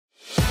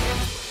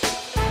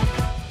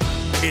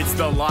It's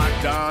the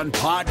Locked On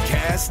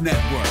Podcast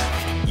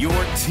Network, your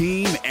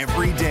team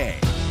every day.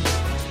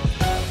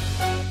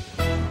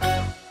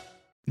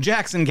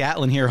 Jackson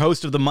Gatlin here,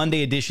 host of the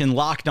Monday edition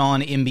Locked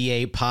On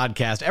NBA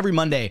podcast. Every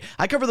Monday,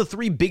 I cover the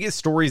three biggest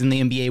stories in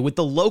the NBA with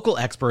the local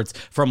experts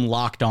from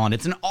Locked On.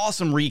 It's an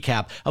awesome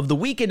recap of the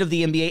weekend of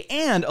the NBA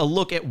and a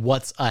look at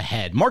what's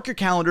ahead. Mark your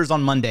calendars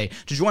on Monday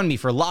to join me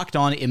for Locked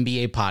On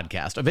NBA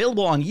podcast,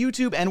 available on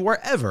YouTube and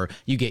wherever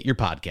you get your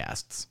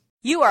podcasts.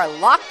 You are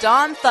Locked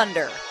On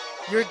Thunder,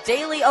 your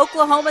daily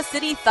Oklahoma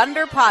City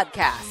Thunder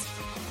podcast.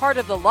 Part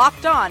of the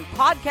Locked On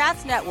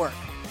Podcast Network,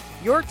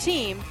 your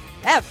team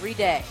every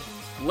day.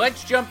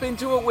 Let's jump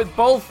into it with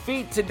both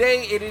feet.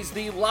 Today, it is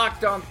the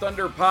Locked On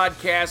Thunder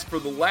podcast for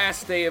the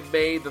last day of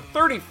May, the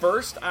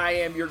 31st. I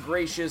am your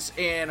gracious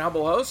and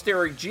humble host,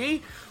 Eric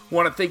G.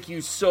 Want to thank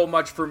you so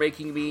much for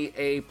making me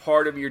a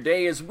part of your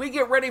day as we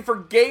get ready for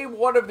Game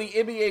 1 of the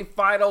NBA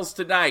Finals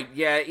tonight.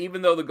 Yeah,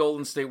 even though the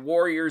Golden State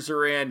Warriors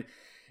are in,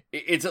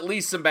 it's at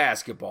least some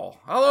basketball.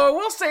 Although I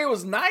will say it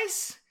was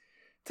nice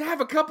to have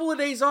a couple of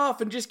days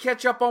off and just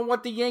catch up on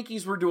what the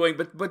Yankees were doing.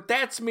 But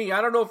that's me. I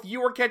don't know if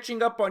you were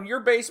catching up on your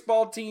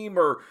baseball team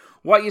or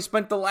what you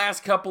spent the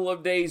last couple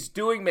of days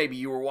doing. Maybe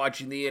you were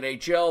watching the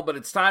NHL, but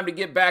it's time to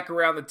get back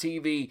around the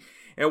TV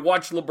and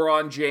watch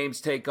LeBron James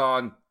take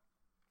on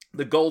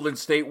the Golden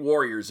State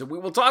Warriors. And we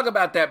will talk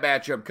about that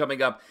matchup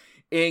coming up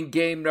in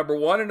game number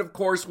 1. And of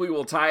course, we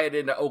will tie it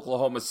into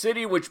Oklahoma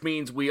City, which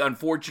means we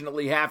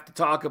unfortunately have to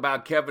talk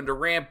about Kevin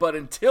Durant. But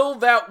until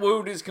that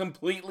wound is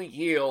completely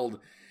healed,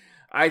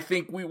 I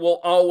think we will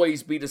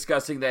always be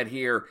discussing that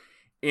here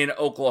in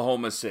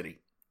Oklahoma City.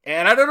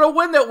 And I don't know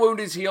when that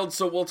wound is healed,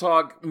 so we'll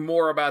talk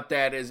more about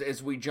that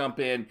as we jump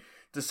in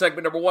to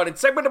segment number 1. In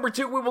segment number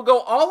 2, we will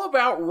go all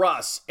about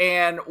Russ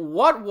and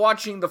what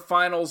watching the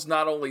finals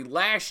not only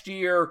last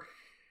year,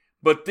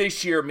 but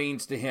this year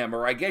means to him.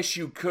 Or I guess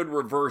you could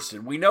reverse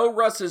it. We know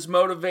Russ is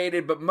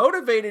motivated, but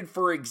motivated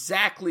for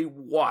exactly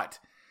what?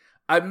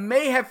 I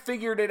may have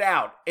figured it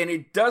out, and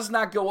it does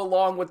not go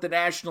along with the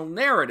national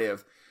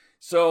narrative.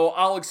 So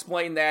I'll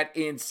explain that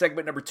in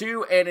segment number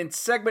 2. And in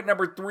segment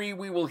number 3,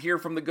 we will hear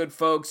from the good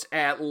folks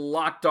at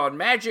Locked On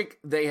Magic.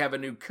 They have a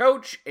new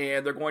coach,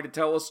 and they're going to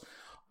tell us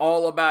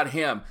all about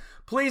him.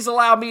 Please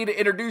allow me to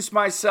introduce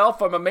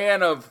myself. I'm a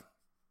man of,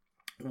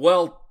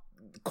 well,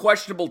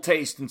 questionable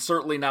taste and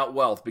certainly not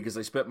wealth because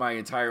I spent my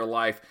entire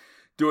life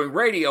doing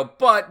radio.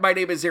 But my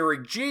name is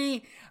Eric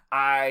G.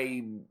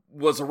 I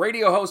was a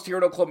radio host here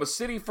in Oklahoma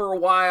City for a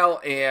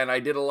while, and I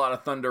did a lot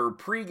of Thunder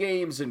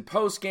pre-games and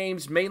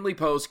post-games, mainly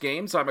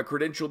post-games. I'm a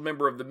credentialed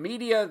member of the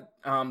media.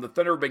 The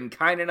Thunder have been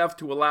kind enough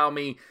to allow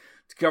me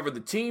to cover the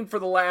team for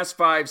the last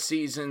 5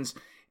 seasons,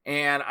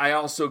 and I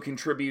also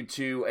contribute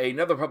to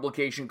another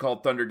publication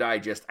called Thunder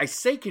Digest. I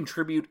say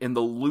contribute in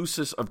the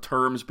loosest of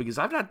terms because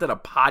I've not done a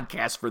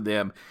podcast for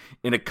them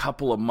in a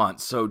couple of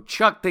months. So,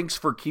 Chuck, thanks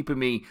for keeping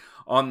me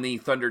on the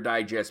Thunder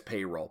Digest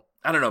payroll.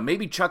 I don't know,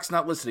 maybe Chuck's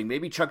not listening.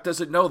 Maybe Chuck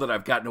doesn't know that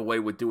I've gotten away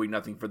with doing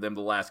nothing for them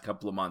the last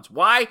couple of months.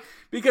 Why?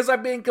 Because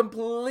I've been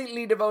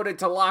completely devoted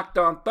to Locked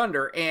On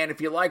Thunder. And if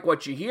you like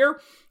what you hear,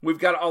 we've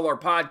got all our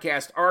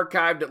podcasts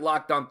archived at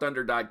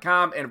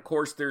LockedOnThunder.com. And of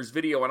course, there's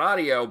video and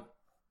audio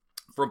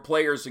from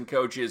players and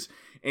coaches,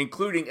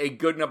 including a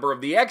good number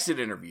of the exit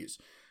interviews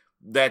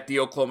that the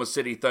Oklahoma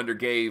City Thunder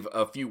gave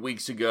a few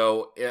weeks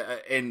ago.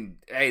 And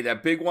hey,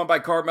 that big one by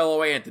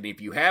Carmelo Anthony.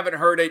 If you haven't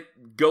heard it,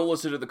 go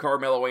listen to the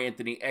Carmelo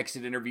Anthony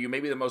exit interview.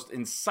 Maybe the most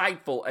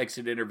insightful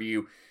exit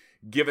interview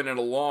given in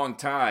a long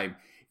time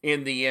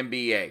in the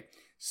NBA.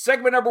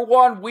 Segment number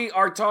 1, we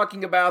are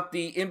talking about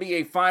the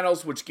NBA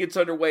Finals, which gets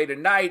underway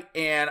tonight.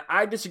 And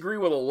I disagree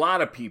with a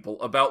lot of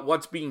people about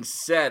what's being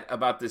said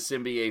about this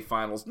NBA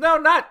Finals. No,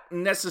 not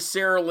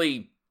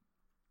necessarily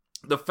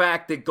the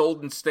fact that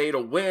Golden State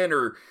will win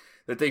or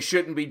that they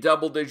shouldn't be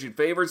double-digit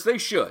favorites. They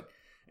should.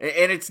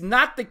 And it's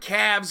not the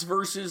Cavs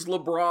versus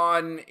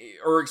LeBron,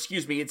 or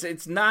excuse me,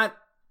 it's not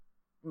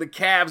the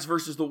Cavs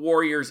versus the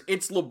Warriors.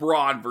 It's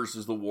LeBron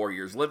versus the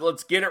Warriors.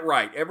 Let's get it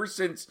right. Ever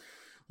since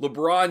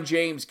LeBron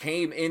James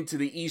came into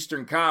the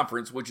Eastern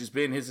Conference, which has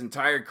been his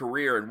entire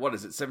career, and what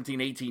is it, 17,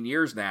 18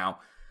 years now,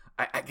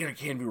 I can't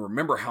even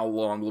remember how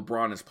long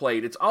LeBron has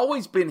played. It's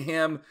always been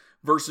him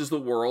versus the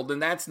world,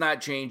 and that's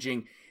not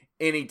changing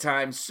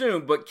anytime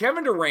soon. But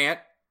Kevin Durant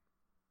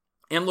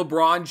and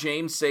LeBron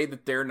James say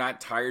that they're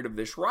not tired of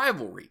this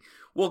rivalry.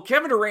 Well,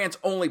 Kevin Durant's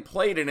only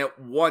played in it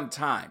one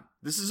time.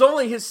 This is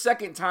only his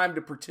second time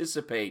to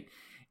participate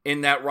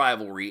in that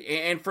rivalry.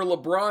 And for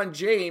LeBron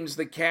James,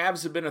 the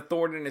Cavs have been a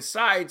thorn in his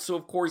side, so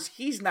of course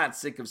he's not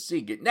sick of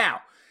seeing it.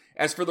 Now,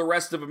 as for the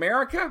rest of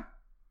America,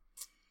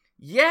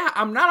 yeah,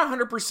 I'm not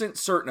 100%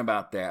 certain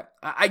about that.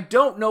 I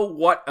don't know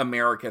what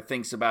America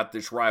thinks about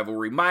this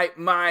rivalry.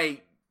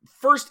 My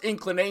first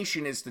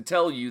inclination is to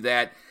tell you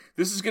that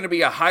this is going to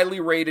be a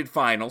highly rated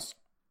finals.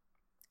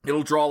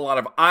 It'll draw a lot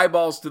of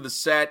eyeballs to the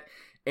set.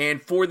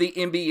 And for the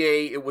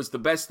NBA, it was the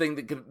best thing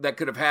that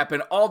could have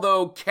happened.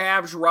 Although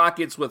Cavs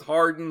Rockets with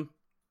Harden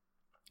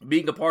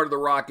being a part of the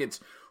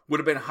Rockets would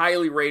have been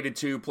highly rated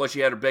too. Plus,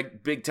 you had a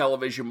big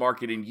television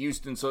market in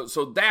Houston.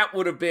 So that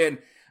would have been,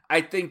 I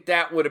think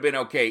that would have been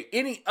okay.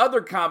 Any other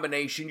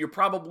combination, you're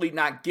probably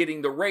not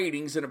getting the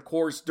ratings. And of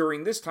course,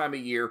 during this time of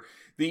year,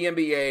 the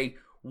NBA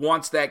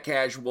wants that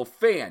casual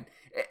fan.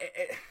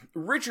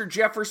 Richard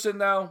Jefferson,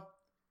 though,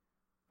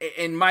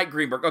 and Mike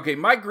Greenberg. Okay,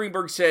 Mike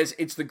Greenberg says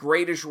it's the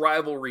greatest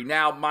rivalry.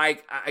 Now,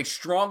 Mike, I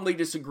strongly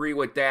disagree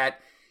with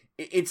that.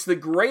 It's the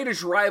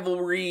greatest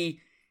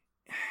rivalry.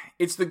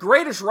 It's the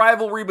greatest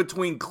rivalry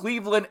between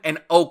Cleveland and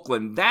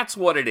Oakland. That's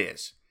what it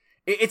is.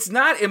 It's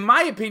not, in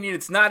my opinion,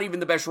 it's not even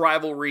the best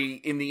rivalry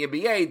in the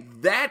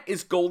NBA. That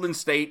is Golden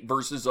State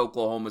versus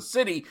Oklahoma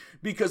City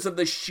because of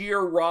the sheer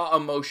raw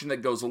emotion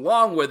that goes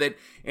along with it.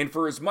 And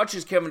for as much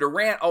as Kevin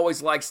Durant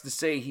always likes to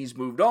say he's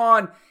moved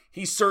on,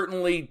 he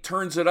certainly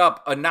turns it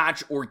up a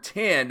notch or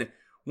 10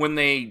 when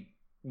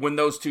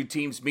those two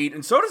teams meet.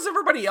 And so does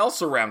everybody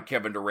else around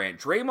Kevin Durant.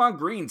 Draymond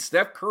Green,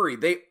 Steph Curry,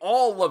 they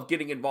all love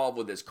getting involved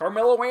with this.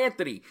 Carmelo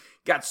Anthony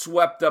got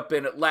swept up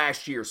in it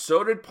last year.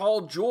 So did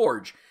Paul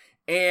George.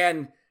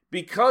 And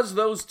because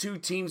those two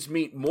teams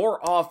meet more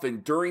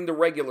often during the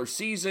regular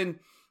season,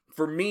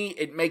 for me,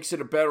 it makes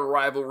it a better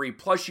rivalry.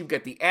 Plus, you've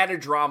got the added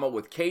drama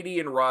with KD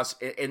and Russ,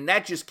 and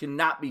that just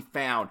cannot be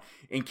found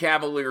in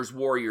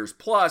Cavaliers-Warriors.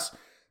 Plus,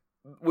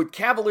 with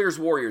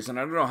Cavaliers-Warriors, and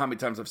I don't know how many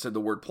times I've said the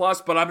word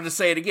plus, but I'm going to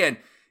say it again.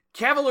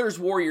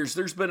 Cavaliers-Warriors,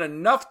 there's been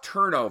enough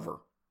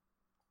turnover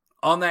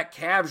on that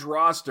Cavs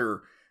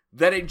roster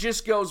that it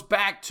just goes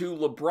back to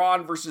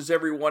LeBron versus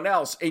everyone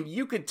else. And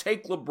you could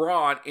take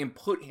LeBron and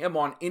put him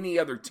on any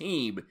other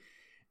team,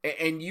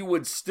 and you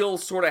would still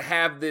sort of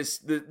have this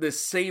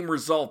same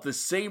result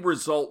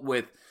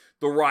with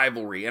the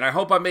rivalry. And I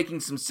hope I'm making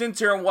some sense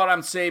here on what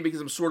I'm saying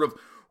because I'm sort of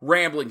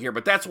rambling here,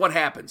 but that's what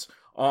happens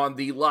on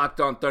the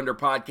Locked On Thunder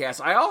podcast.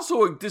 I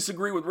also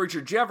disagree with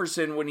Richard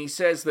Jefferson when he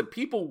says that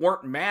people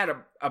weren't mad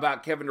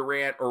about Kevin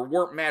Durant or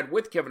weren't mad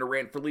with Kevin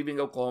Durant for leaving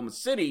Oklahoma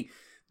City.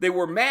 They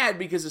were mad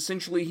because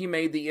essentially he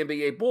made the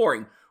NBA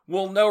boring.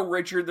 Well, no,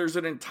 Richard, there's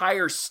an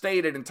entire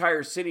state, an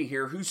entire city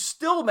here who's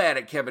still mad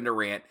at Kevin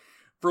Durant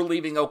for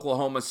leaving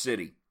Oklahoma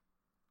City.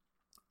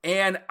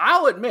 And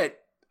I'll admit,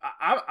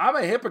 I'm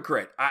a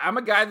hypocrite. I'm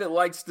a guy that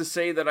likes to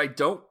say that I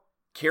don't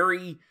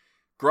carry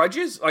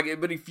grudges.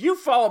 But if you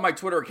follow my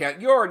Twitter account,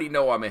 you already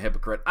know I'm a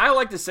hypocrite. I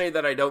like to say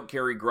that I don't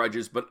carry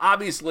grudges, but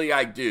obviously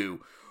I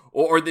do.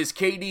 Or this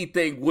KD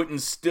thing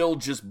wouldn't still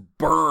just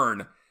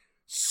burn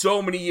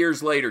so many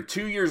years later.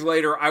 2 years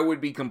later, I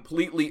would be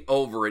completely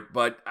over it.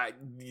 But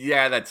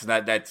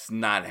that's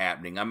not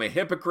happening. I'm a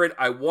hypocrite.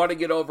 I want to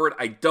get over it.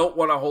 I don't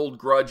want to hold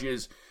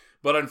grudges.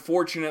 But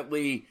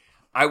unfortunately,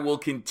 I will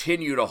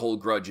continue to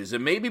hold grudges.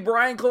 And maybe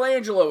Brian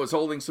Colangelo is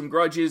holding some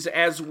grudges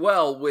as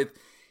well with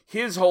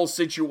his whole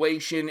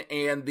situation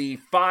and the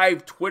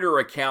 5 Twitter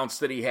accounts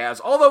that he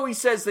has. Although he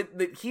says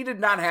that he did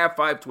not have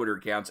 5 Twitter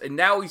accounts. And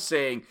now he's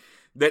saying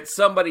that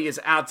somebody is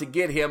out to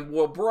get him.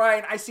 Well,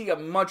 Brian, I see a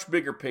much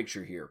bigger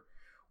picture here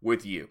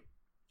with you.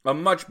 A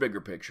much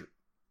bigger picture.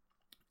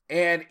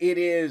 And it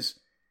is,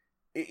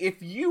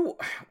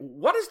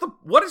 what is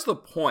the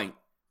point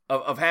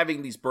of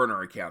having these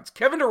burner accounts?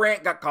 Kevin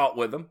Durant got caught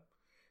with them,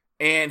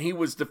 and he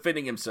was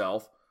defending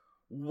himself.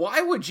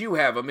 Why would you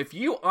have them if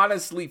you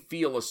honestly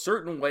feel a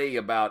certain way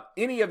about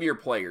any of your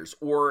players,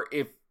 or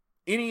if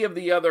any of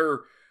the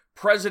other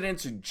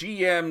presidents and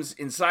GMs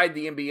inside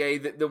the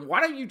NBA, then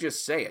why don't you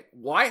just say it?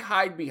 Why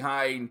hide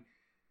behind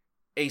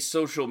a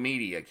social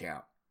media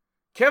account?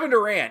 Kevin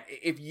Durant,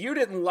 if you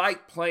didn't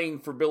like playing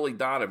for Billy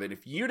Donovan,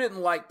 if you didn't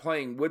like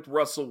playing with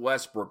Russell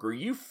Westbrook, or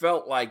you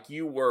felt like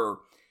you were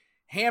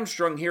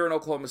hamstrung here in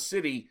Oklahoma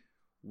City,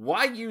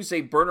 why use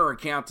a burner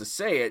account to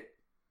say it?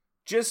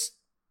 Just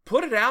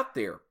put it out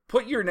there.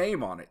 Put your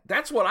name on it.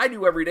 That's what I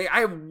do every day.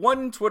 I have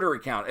one Twitter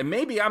account, and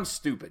maybe I'm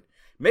stupid.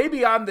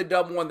 Maybe I'm the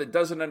dumb one that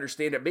doesn't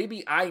understand it.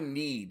 Maybe I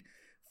need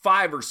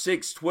 5 or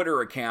 6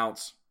 Twitter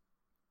accounts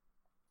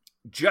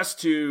just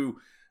to,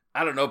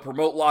 I don't know,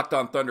 promote Locked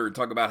On Thunder and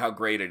talk about how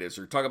great it is,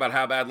 or talk about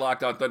how bad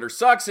Locked On Thunder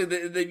sucks, and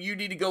then you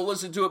need to go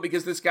listen to it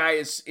because this guy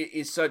is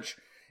such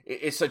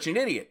an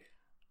idiot.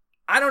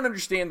 I don't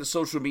understand the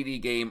social media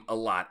game a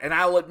lot, and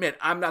I'll admit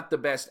I'm not the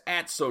best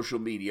at social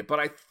media, but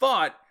I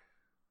thought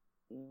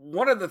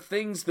one of the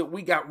things that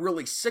we got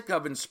really sick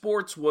of in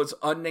sports was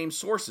unnamed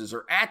sources,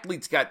 or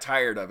athletes got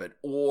tired of it,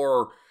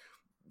 or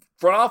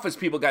front office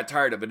people got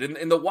tired of it.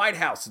 In the White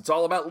House, it's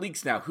all about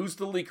leaks now. Who's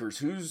the leakers?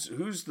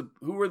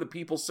 Who are the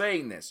people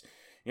saying this?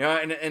 You know,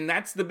 and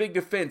that's the big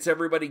defense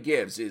everybody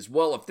gives is,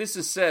 well, if this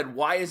is said,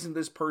 why isn't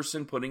this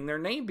person putting their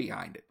name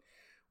behind it?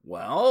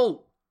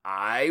 Well,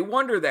 I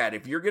wonder that.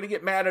 If you're going to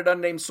get mad at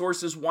unnamed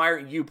sources, why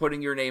aren't you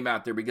putting your name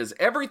out there? Because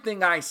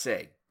everything I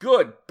say,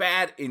 good,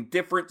 bad,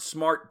 indifferent,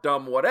 smart,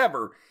 dumb,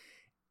 whatever,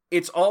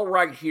 it's all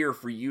right here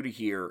for you to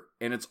hear,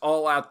 and it's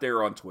all out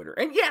there on Twitter.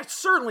 And yes,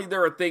 certainly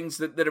there are things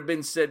that have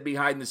been said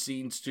behind the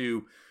scenes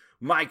to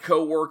my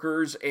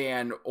coworkers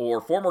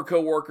or former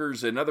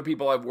coworkers and other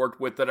people I've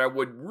worked with that I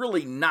would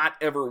really not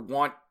ever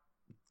want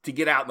to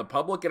get out in the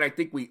public, and I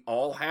think we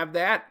all have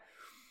that.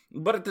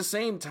 But at the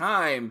same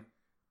time,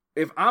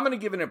 if I'm going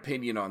to give an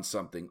opinion on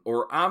something,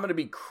 or I'm going to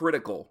be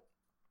critical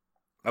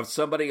of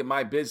somebody in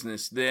my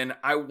business, then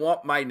I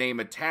want my name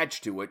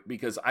attached to it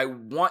because I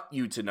want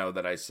you to know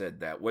that I said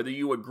that. Whether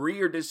you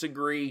agree or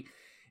disagree,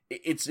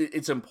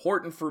 it's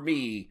important for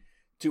me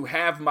to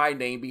have my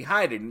name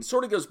behind it. And it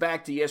sort of goes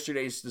back to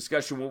yesterday's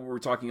discussion when we were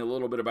talking a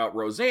little bit about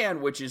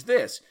Roseanne, which is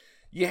this.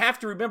 You have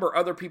to remember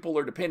other people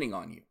are depending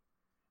on you.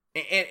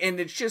 And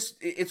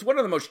it's one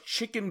of the most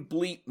chicken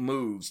bleep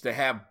moves to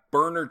have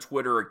burner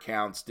Twitter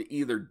accounts to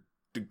either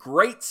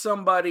degrade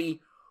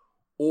somebody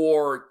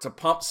or to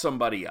pump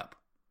somebody up.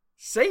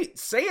 Say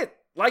it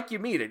like you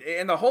mean it.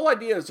 And the whole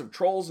idea is of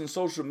trolls and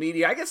social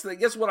media. I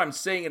guess what I'm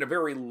saying in a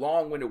very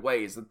long-winded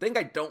way is the thing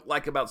I don't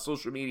like about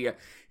social media.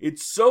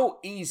 It's so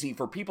easy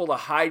for people to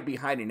hide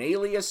behind an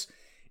alias.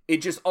 It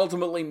just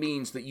ultimately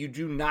means that you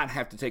do not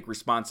have to take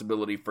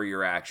responsibility for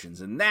your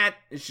actions. And that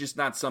is just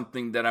not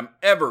something that I'm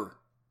ever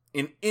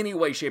in any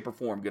way, shape, or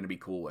form going to be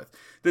cool with.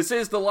 This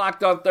is the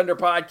Locked On Thunder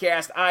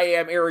podcast. I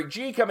am Eric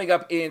G. Coming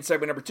up in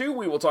segment number 2,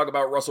 we will talk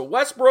about Russell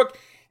Westbrook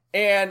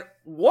and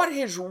what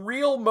his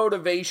real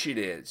motivation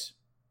is.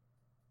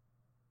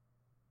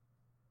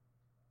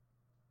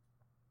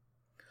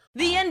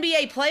 The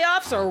NBA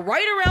playoffs are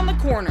right around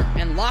the corner,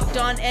 and Locked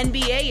On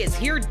NBA is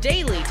here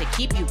daily to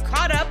keep you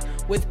caught up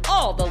with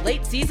all the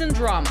late season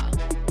drama.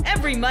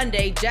 Every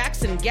Monday,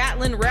 Jackson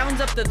Gatlin rounds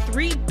up the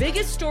 3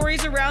 biggest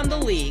stories around the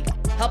league,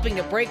 helping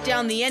to break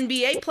down the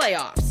NBA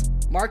playoffs.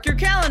 Mark your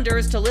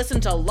calendars to listen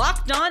to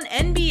Locked On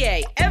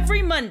NBA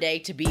every Monday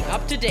to be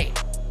up to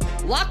date.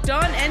 Locked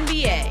On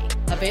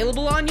NBA,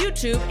 available on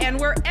YouTube and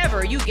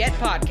wherever you get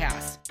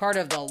podcasts. Part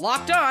of the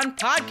Locked On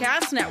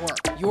Podcast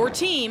Network, your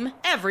team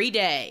every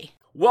day.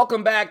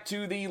 Welcome back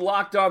to the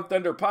Locked On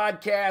Thunder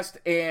podcast,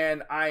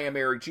 and I am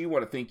Eric G. I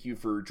want to thank you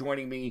for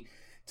joining me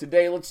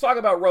today. Let's talk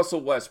about Russell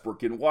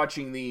Westbrook and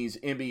watching these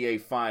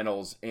NBA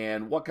finals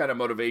and what kind of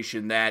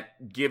motivation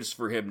that gives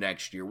for him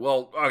next year.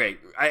 Well, okay,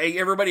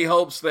 everybody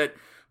hopes that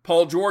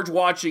Paul George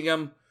watching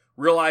him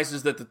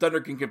realizes that the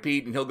Thunder can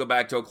compete and he'll go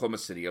back to Oklahoma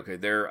City. Okay,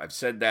 I've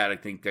said that. I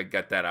think I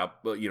got that out,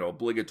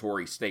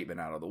 obligatory statement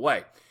out of the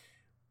way.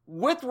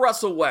 With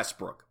Russell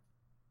Westbrook,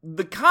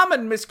 the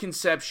common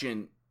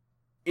misconception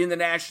in the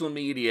national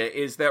media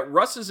is that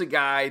Russ is a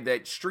guy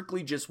that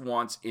strictly just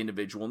wants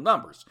individual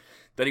numbers.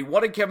 That he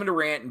wanted Kevin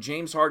Durant and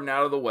James Harden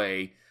out of the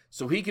way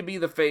so he could be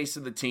the face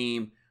of the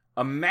team,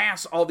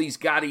 amass all these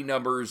gaudy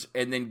numbers,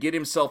 and then get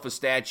himself a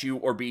statue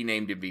or be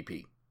named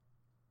MVP.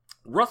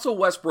 Russell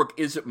Westbrook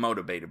isn't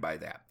motivated by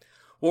that.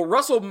 What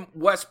Russell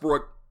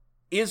Westbrook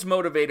is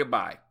motivated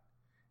by,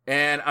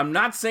 and I'm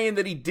not saying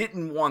that he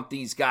didn't want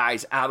these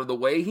guys out of the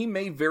way. He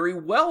may very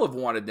well have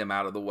wanted them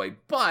out of the way.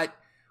 But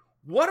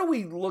what do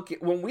we look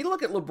at when we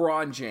look at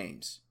LeBron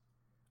James,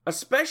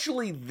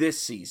 especially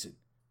this season?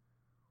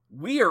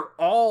 We are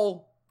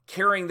all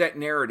carrying that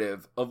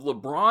narrative of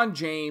LeBron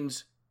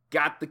James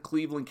got the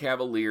Cleveland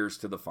Cavaliers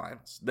to the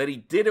finals. That he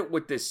did it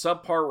with this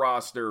subpar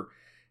roster,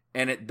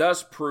 and it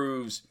thus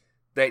proves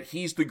that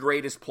he's the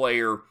greatest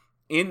player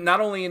in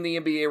not only in the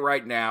NBA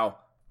right now,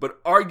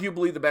 but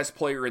arguably the best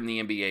player in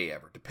the NBA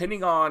ever,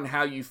 depending on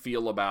how you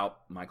feel about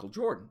Michael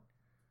Jordan.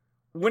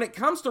 When it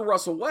comes to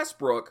Russell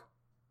Westbrook,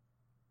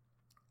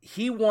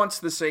 he wants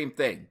the same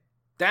thing.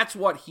 That's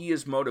what he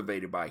is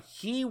motivated by.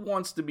 He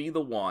wants to be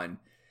the one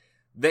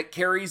that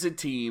carries a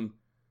team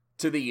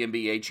to the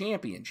NBA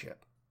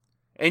championship.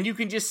 And you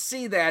can just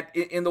see that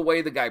in the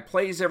way the guy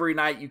plays every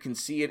night. You can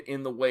see it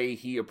in the way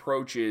he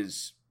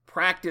approaches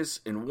practice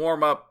and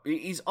warm-up.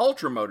 He's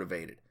ultra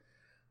motivated.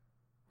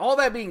 All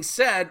that being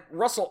said,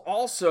 Russell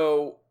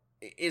also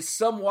is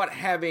somewhat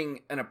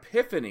having an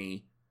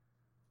epiphany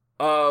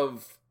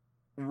of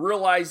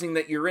realizing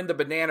that you're in the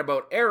banana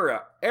boat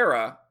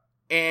era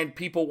and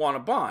people want to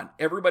bond.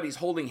 Everybody's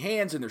holding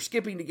hands and they're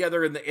skipping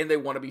together and they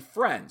want to be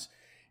friends.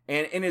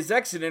 And in his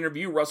exit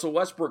interview, Russell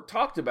Westbrook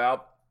talked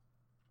about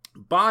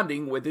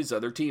bonding with his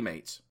other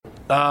teammates.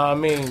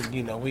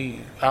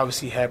 We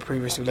obviously had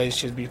previous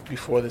relationships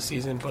before the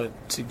season,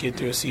 but to get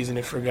through a season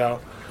and figure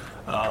out,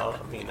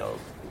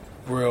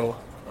 real,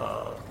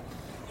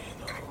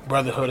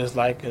 brotherhood is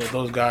like,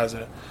 those guys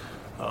are,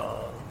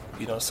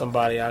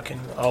 somebody I can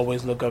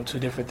always look up to,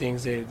 different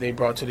things they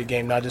brought to the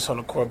game, not just on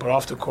the court, but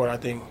off the court. I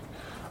think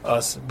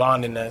us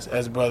bonding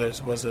as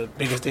brothers was the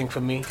biggest thing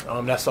for me.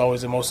 That's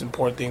always the most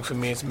important thing for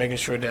me, is making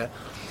sure that,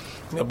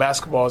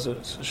 basketball is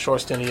a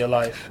short stint of your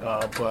life,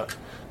 but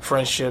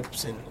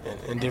friendships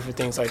and different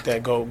things like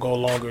that go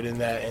longer than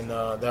that. And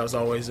that was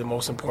always the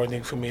most important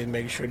thing for me, is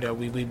making sure that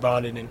we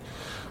bonded and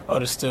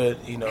understood,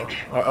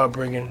 our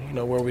upbringing,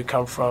 where we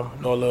come from,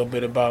 know a little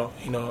bit about,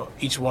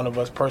 each one of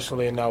us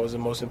personally, and that was the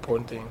most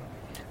important thing.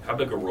 How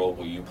big a role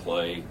will you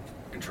play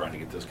in trying to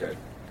get those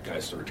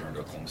guys to return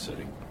to Oklahoma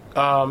City?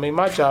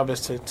 My job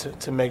is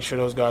to make sure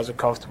those guys are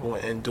comfortable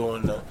in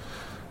doing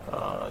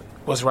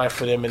what's right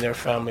for them and their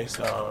families.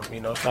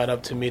 It's not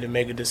up to me to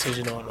make a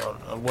decision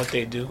on what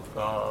they do.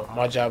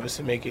 My job is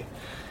to make it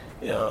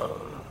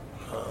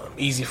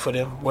easy for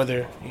them,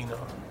 whether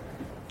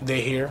they're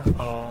here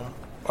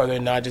or they're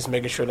not. Just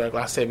making sure that,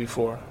 like I said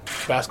before,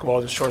 basketball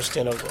is a short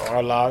stint of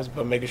our lives,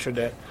 but making sure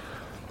that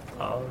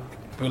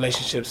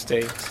relationships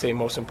stay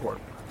most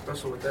important.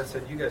 Russell, with that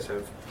said, you guys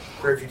have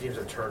very few teams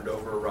have turned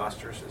over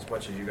rosters as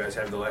much as you guys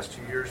have the last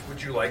 2 years.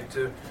 Would you like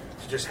to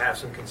just have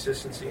some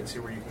consistency and see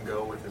where you can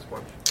go with this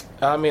bunch?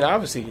 I mean,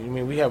 obviously,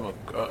 we have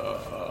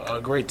a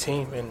great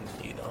team, and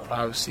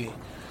obviously,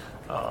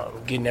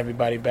 getting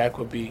everybody back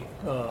would be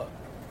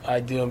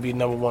ideal and be the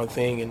number one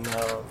thing, and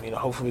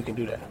hopefully we can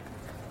do that.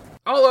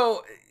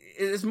 Although,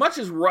 as much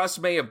as Russ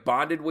may have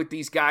bonded with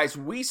these guys,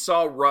 we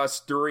saw Russ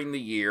during the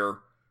year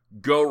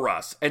go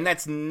Russ, and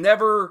that's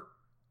never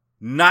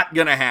not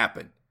going to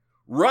happen.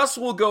 Russ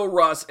will go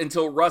Russ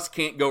until Russ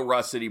can't go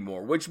Russ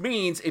anymore, which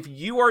means if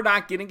you are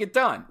not getting it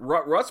done,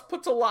 Russ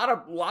puts a lot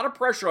of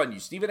pressure on you.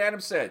 Steven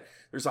Adams said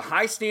there's a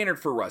high standard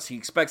for Russ. He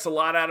expects a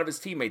lot out of his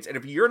teammates, and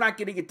if you're not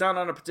getting it done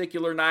on a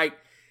particular night,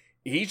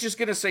 he's just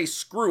going to say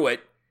screw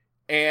it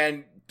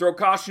and throw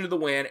caution to the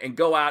wind and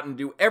go out and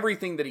do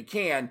everything that he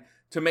can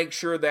to make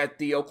sure that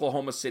the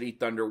Oklahoma City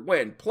Thunder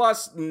win.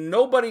 Plus,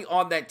 nobody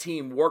on that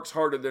team works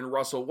harder than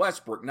Russell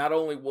Westbrook. Not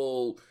only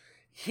will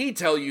he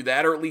tell you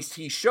that, or at least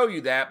he show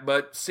you that,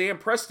 but Sam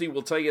Presti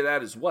will tell you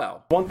that as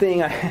well. One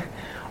thing I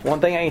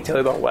can tell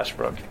you about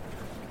Westbrook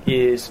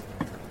is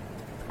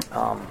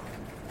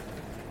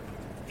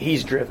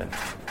he's driven,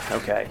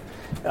 okay?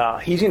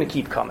 He's going to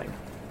keep coming.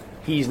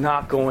 He's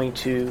not going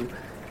to,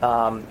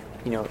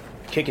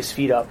 kick his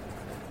feet up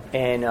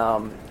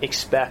and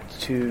expect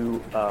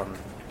to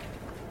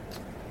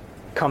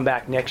come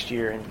back next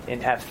year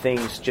and have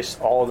things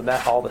just all of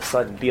a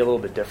sudden be a little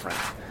bit different.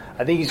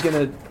 I think he's going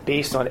to,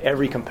 based on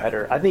every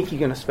competitor, I think he's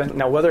going to spend,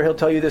 now whether he'll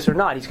tell you this or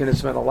not, he's going to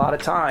spend a lot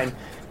of time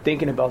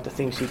thinking about the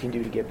things he can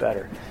do to get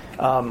better.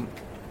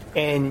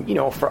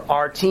 For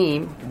our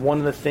team, one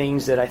of the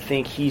things that I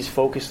think he's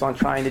focused on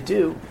trying to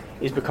do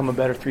is become a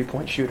better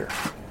three-point shooter.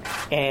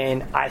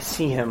 And I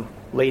see him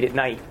late at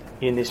night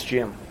in this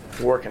gym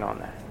working on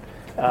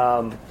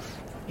that.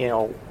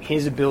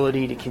 His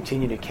ability to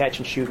continue to catch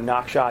and shoot and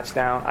knock shots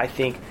down, I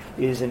think,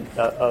 is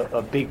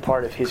a big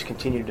part of his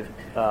continued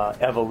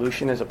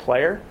evolution as a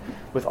player.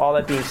 With all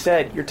that being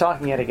said, you're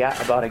talking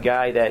about a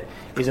guy that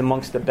is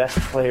amongst the best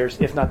players,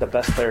 if not the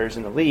best players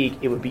in the league.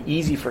 It would be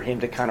easy for him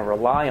to kind of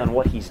rely on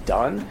what he's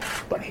done,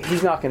 but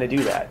he's not going to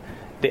do that.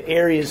 The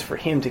areas for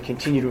him to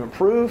continue to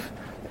improve,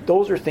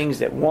 those are things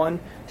that,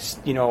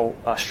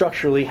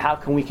 structurally, how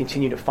can we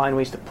continue to find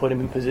ways to put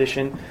him in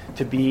position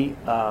to be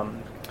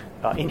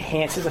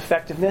enhance his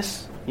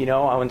effectiveness. I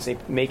wouldn't say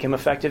make him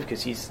effective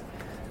because he's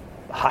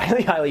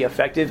highly, highly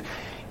effective.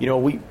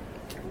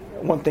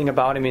 One thing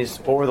about him is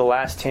over the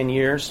last 10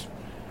 years,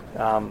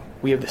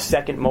 we have the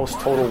second most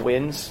total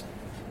wins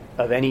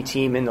of any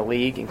team in the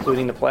league,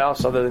 including the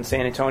playoffs, other than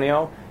San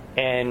Antonio,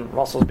 and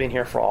Russell's been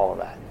here for all of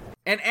that.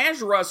 And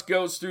as Russ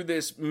goes through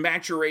this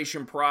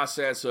maturation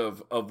process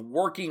of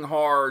working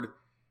hard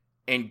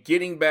and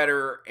getting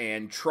better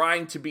and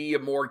trying to be a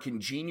more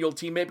congenial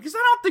teammate, because I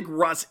don't think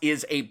Russ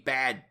is a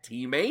bad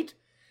teammate.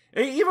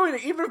 Even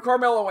if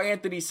Carmelo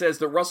Anthony says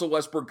that Russell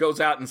Westbrook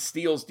goes out and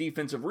steals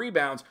defensive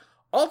rebounds,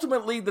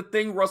 ultimately the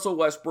thing Russell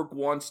Westbrook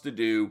wants to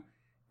do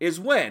is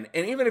win.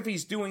 And even if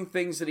he's doing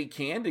things that he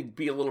can to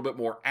be a little bit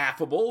more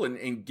affable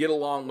and get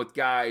along with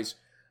guys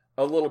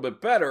a little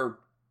bit better,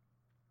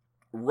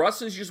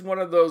 Russ is just one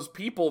of those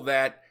people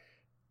that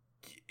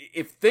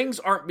if things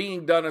aren't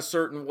being done a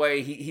certain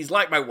way, he's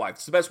like my wife.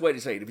 It's the best way to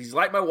say it. If he's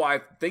like my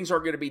wife, things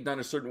aren't going to be done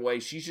a certain way.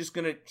 She's just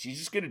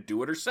gonna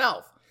do it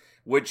herself,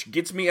 which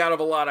gets me out of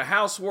a lot of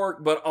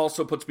housework, but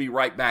also puts me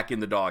right back in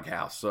the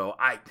doghouse. So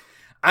I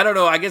don't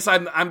know. I guess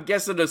I'm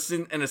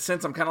guessing in a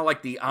sense I'm kind of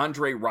like the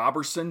Andre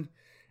Robertson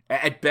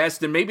at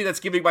best, and maybe that's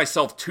giving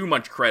myself too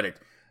much credit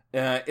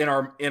in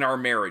our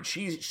marriage.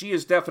 She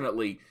is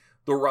definitely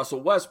the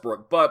Russell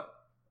Westbrook, but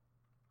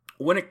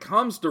when it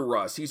comes to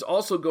Russ, he's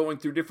also going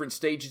through different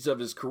stages of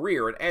his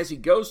career. And as he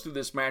goes through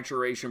this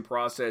maturation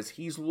process,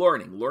 he's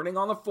learning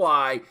on the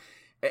fly.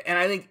 And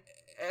I think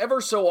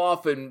ever so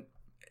often,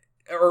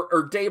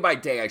 or day by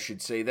day, I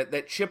should say,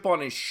 that chip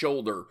on his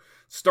shoulder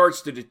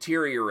starts to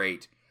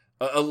deteriorate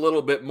a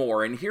little bit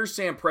more. And here's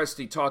Sam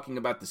Presti talking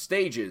about the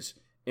stages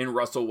in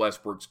Russell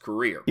Westbrook's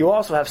career. You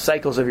also have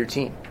cycles of your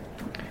team.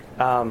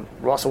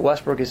 Russell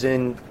Westbrook is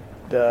in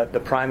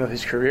the prime of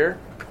his career.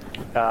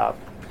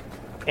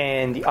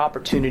 And the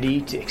opportunity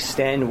to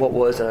extend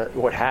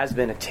what has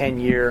been a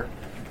 10-year,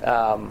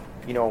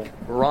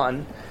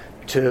 run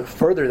to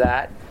further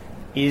that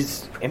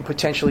is and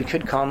potentially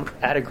could come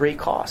at a great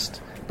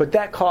cost. But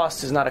that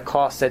cost is not a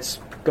cost that's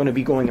going to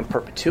be going in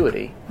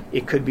perpetuity.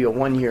 It could be a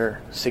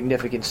one-year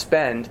significant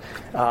spend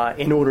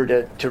in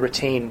order to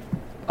retain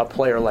a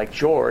player like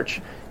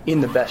George in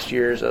the best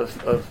years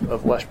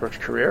of Westbrook's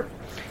career.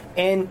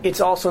 And it's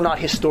also not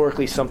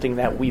historically something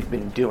that we've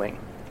been doing.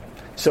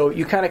 So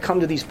you kind of come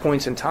to these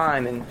points in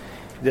time, and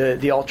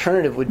the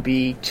alternative would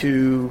be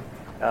to,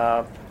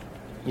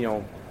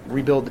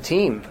 rebuild the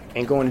team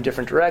and go in a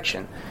different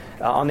direction.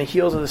 On the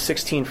heels of the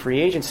 16 free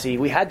agency,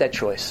 we had that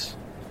choice.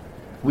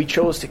 We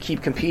chose to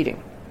keep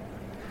competing.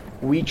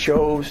 We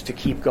chose to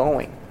keep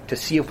going to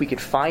see if we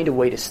could find a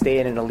way to stay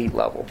at an elite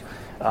level.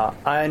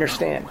 I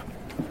understand.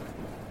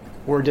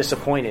 We're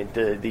disappointed.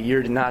 The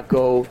year did not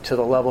go to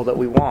the level that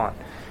we want.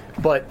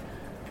 But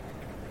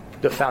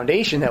the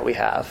foundation that we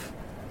have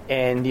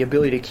and the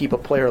ability to keep a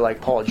player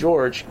like Paul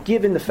George,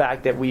 given the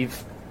fact that we're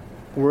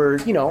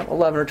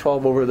 11 or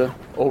 12 over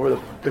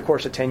the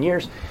course of 10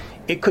 years,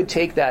 it could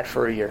take that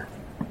for a year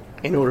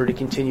in order to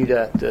continue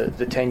the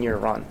 10-year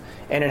run.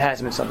 And it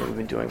hasn't been something we've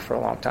been doing for a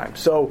long time.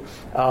 So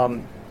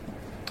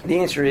the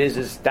answer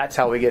is that's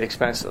how we get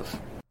expensive.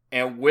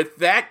 And with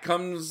that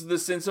comes the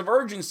sense of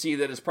urgency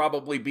that is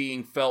probably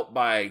being felt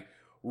by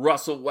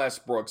Russell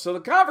Westbrook. So the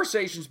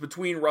conversations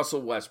between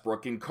Russell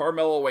Westbrook and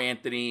Carmelo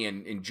Anthony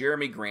and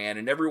Jeremy Grant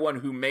and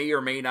everyone who may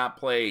or may not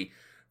play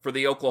for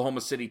the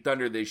Oklahoma City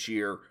Thunder this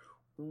year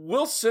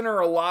will center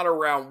a lot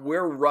around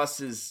where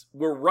Russ's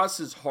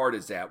heart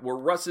is at, where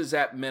Russ is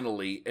at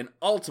mentally, and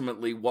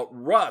ultimately what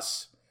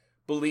Russ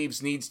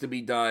believes needs to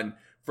be done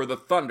for the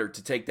Thunder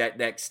to take that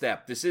next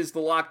step. This is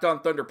the Locked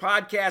On Thunder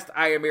podcast.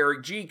 I am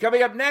Eric G.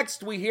 Coming up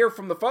next, we hear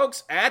from the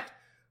folks at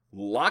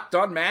Locked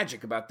On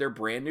Magic about their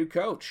brand new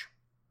coach.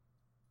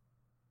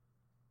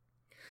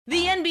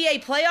 The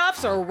NBA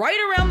playoffs are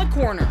right around the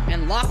corner,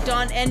 and Locked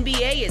On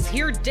NBA is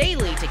here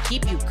daily to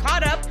keep you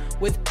caught up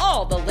with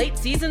all the late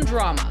season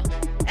drama.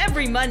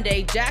 Every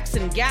Monday,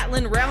 Jackson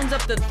Gatlin rounds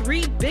up the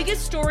 3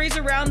 biggest stories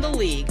around the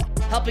league,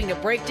 helping to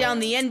break down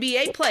the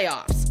NBA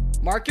playoffs.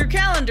 Mark your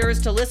calendars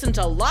to listen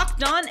to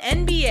Locked On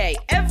NBA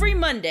every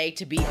Monday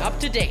to be up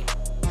to date.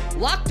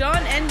 Locked On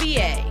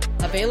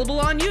NBA,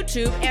 available on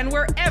YouTube and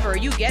wherever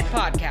you get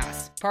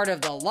podcasts. Part of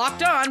the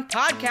Locked On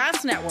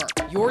Podcast Network,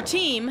 your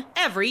team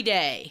every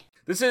day.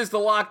 This is the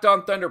Locked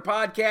On Thunder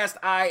podcast.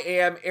 I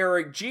am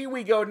Eric G.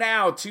 We go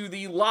now to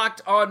the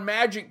Locked On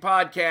Magic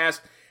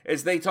podcast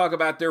as they talk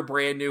about their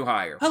brand new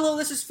hire. Hello,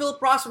 this is Philip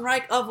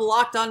Rosenreich of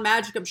Locked On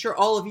Magic. I'm sure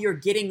all of you are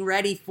getting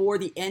ready for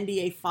the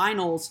NBA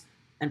Finals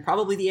and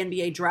probably the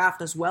NBA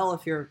Draft as well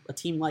if you're a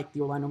team like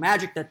the Orlando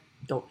Magic that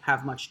don't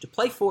have much to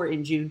play for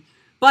in June.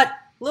 But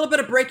a little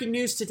bit of breaking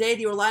news today.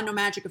 The Orlando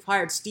Magic have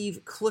hired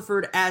Steve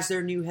Clifford as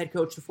their new head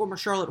coach. The former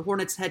Charlotte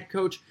Hornets head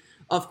coach,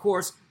 of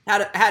course,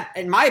 had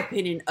in my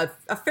opinion,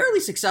 a fairly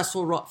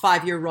successful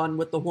 5-year run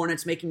with the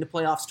Hornets, making the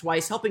playoffs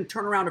twice, helping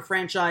turn around a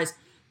franchise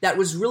that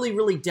was really,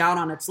 really down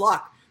on its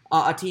luck.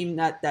 A team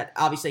that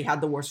obviously had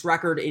the worst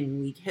record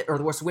in league, or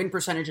the worst win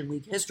percentage in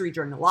league history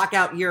during the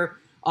lockout year,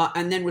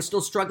 and then was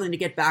still struggling to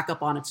get back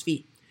up on its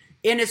feet.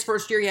 In his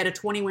first year, he had a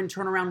 20-win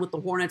turnaround with the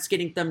Hornets,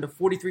 getting them to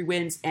 43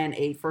 wins and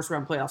a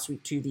first-round playoff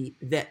sweep to the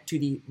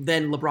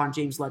then LeBron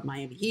James-led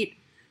Miami Heat.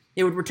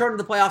 They would return to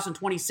the playoffs in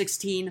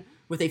 2016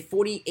 with a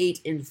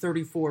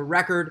 48-34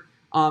 record,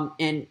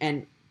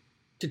 and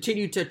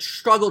continue to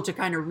struggle to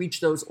kind of reach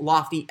those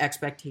lofty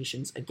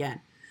expectations again.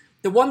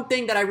 The one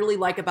thing that I really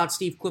like about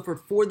Steve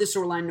Clifford for this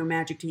Orlando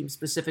Magic team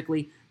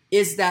specifically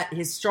is that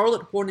his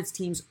Charlotte Hornets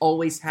teams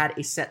always had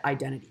a set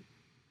identity.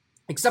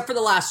 Except for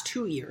the last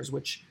 2 years,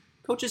 which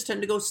coaches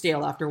tend to go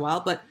stale after a while,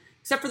 but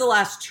except for the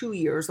last 2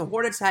 years, the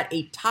Hornets had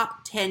a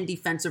top 10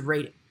 defensive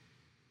rating.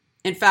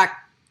 In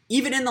fact,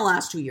 even in the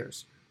last 2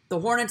 years,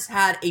 the Hornets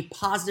had a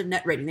positive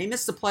net rating. They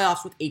missed the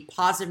playoffs with a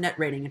positive net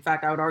rating. In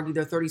fact, I would argue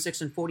their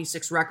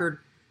 36-46 record,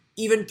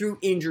 even through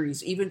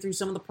injuries, even through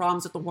some of the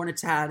problems that the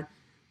Hornets had,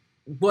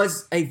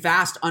 was a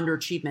vast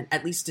underachievement,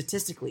 at least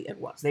statistically it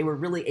was. They were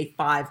really a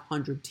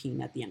 500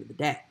 team at the end of the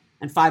day.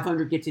 And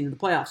 500 gets into the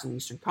playoffs in the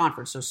Eastern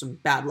Conference, so some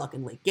bad luck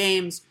in late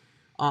games,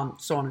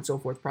 so on and so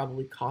forth,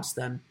 probably cost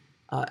them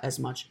as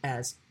much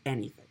as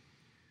anything.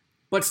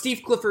 But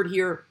Steve Clifford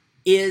here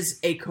is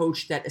a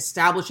coach that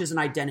establishes an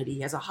identity,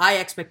 he has a high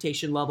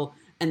expectation level,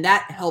 and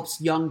that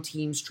helps young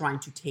teams trying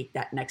to take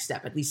that next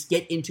step, at least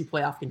get into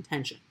playoff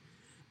contention.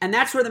 And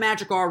that's where the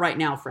Magic are right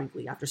now,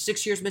 frankly. After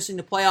 6 years missing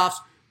the playoffs,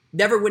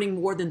 never winning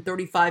more than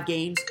 35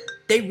 games,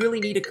 they really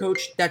need a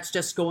coach that's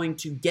just going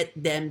to get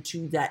them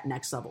to that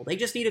next level. They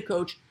just need a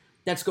coach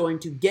that's going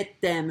to get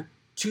them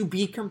to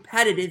be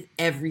competitive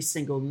every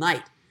single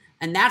night.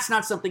 And that's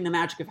not something the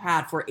Magic have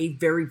had for a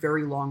very,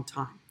 very long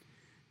time.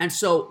 And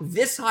so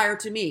this hire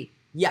to me,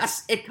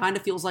 yes, it kind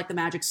of feels like the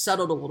Magic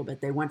settled a little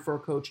bit. They went for a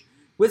coach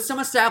with some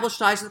established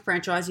ties to the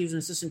franchise. He was an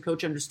assistant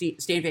coach under Stan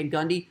Van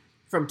Gundy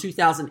from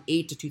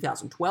 2008 to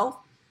 2012.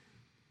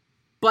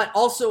 But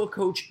also a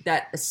coach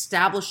that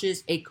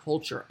establishes a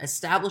culture,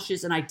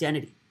 establishes an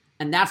identity.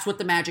 And that's what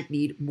the Magic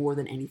need more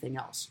than anything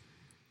else.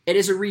 It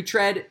is a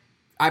retread.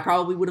 I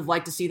probably would have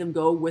liked to see them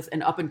go with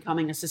an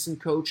up-and-coming assistant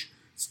coach,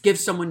 give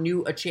someone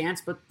new a chance,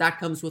 but that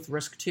comes with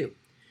risk too.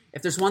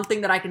 If there's one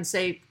thing that I can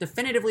say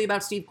definitively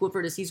about Steve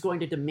Clifford is he's going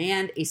to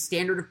demand a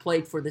standard of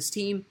play for this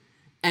team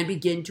and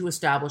begin to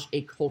establish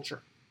a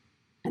culture.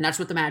 And that's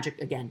what the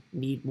Magic, again,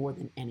 need more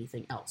than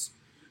anything else.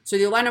 So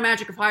the Orlando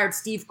Magic have hired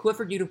Steve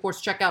Clifford. You'd, of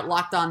course, check out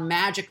Locked On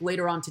Magic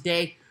later on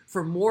today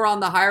for more on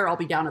the hire. I'll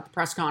be down at the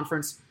press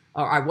conference,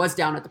 or I was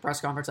down at the press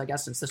conference, I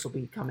guess, since this will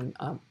be coming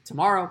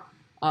tomorrow.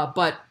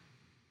 But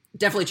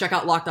definitely check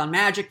out Locked On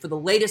Magic for the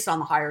latest on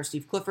the hire of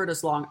Steve Clifford,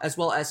 as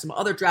well as some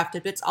other draft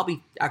tidbits. I'll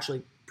be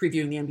actually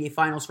previewing the NBA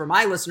Finals for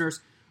my listeners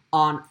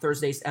on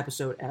Thursday's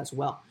episode as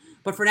well.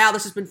 But for now,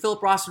 this has been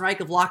Philip Rosenreich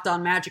of Locked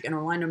On Magic and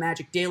Orlando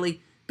Magic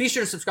Daily. Be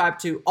sure to subscribe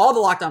to all the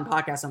Locked On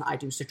podcasts on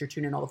iTunes, Stitcher,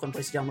 TuneIn, all the fun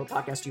places to download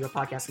podcasts to your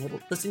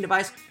podcast-enabled listening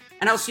device.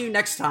 And I'll see you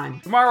next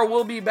time. Tomorrow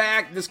we'll be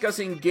back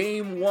discussing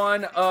Game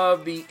 1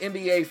 of the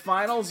NBA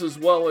Finals, as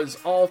well as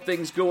all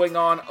things going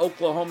on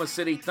Oklahoma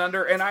City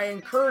Thunder. And I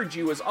encourage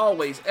you, as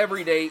always,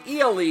 every day,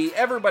 ELE,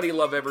 everybody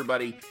love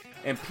everybody,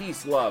 and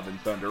peace, love, and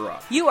Thunder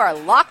up. You are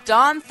Locked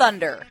On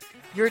Thunder,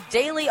 your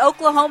daily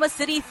Oklahoma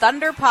City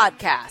Thunder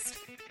podcast.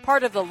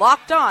 Part of the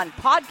Locked On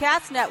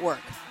Podcast Network,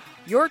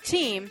 your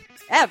team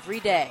every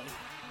day.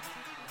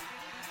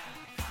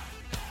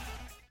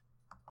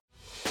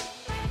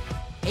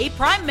 Hey,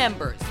 Prime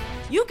members,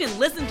 you can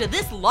listen to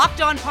this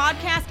Locked On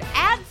podcast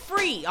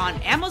ad-free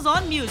on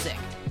Amazon Music.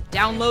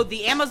 Download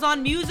the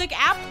Amazon Music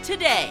app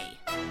today.